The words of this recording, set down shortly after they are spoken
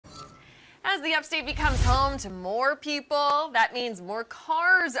As the upstate becomes home to more people, that means more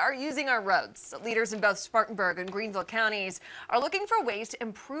cars are using our roads. Leaders in both Spartanburg and Greenville counties are looking for ways to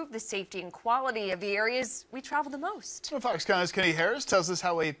improve the safety and quality of the areas we travel the most. Fox County's Kenny Harris tells us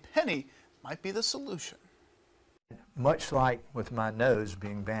how a penny might be the solution. Much like with my nose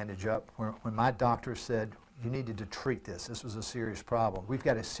being bandaged up, when my doctor said you needed to treat this, this was a serious problem. We've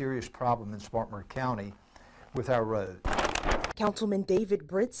got a serious problem in Spartanburg County with our roads. Councilman David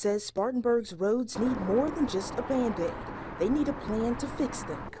Britt says Spartanburg's roads need more than just a Band-Aid. They need a plan to fix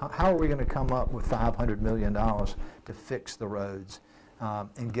them. How are we going to come up with $500 million to fix the roads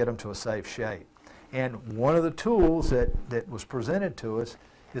and get them to a safe shape? And one of the tools that was presented to us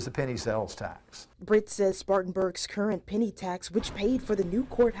is the penny sales tax. Britt says Spartanburg's current penny tax, which paid for the new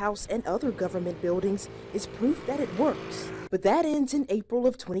courthouse and other government buildings, is proof that it works. But that ends in April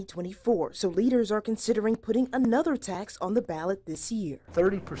of 2024, so leaders are considering putting another tax on the ballot this year.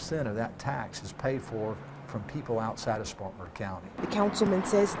 30% of that tax is paid for from people outside of Spartanburg County. The councilman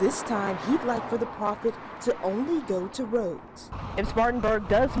says this time he'd like for the profit to only go to roads. If Spartanburg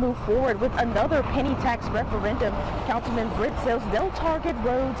does move forward with another penny tax referendum, Councilman Britt says they'll target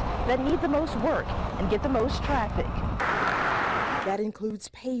roads that need the most work and get the most traffic. That includes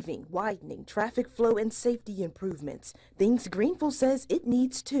paving, widening, traffic flow, and safety improvements. Things Greenville says it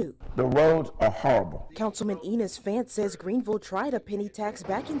needs too. The roads are horrible. Councilman Enos Fant says Greenville tried a penny tax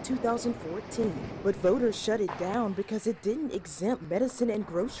back in 2014, but voters shut it down because it didn't exempt medicine and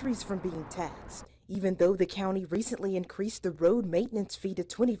groceries from being taxed. Even though the county recently increased the road maintenance fee to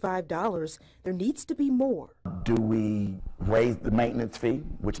 $25, there needs to be more. Do we raise the maintenance fee,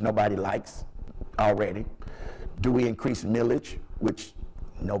 which nobody likes already? Do we increase millage, which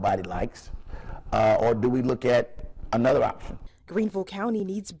nobody likes? Or do we look at another option? Greenville County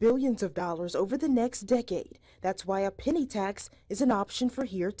needs billions of dollars over the next decade. That's why a penny tax is an option for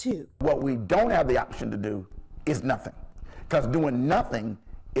here too. What we don't have the option to do is nothing, because doing nothing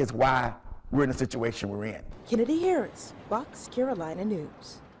is why we're in the situation we're in. Kennedy Harris, Fox Carolina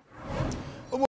News.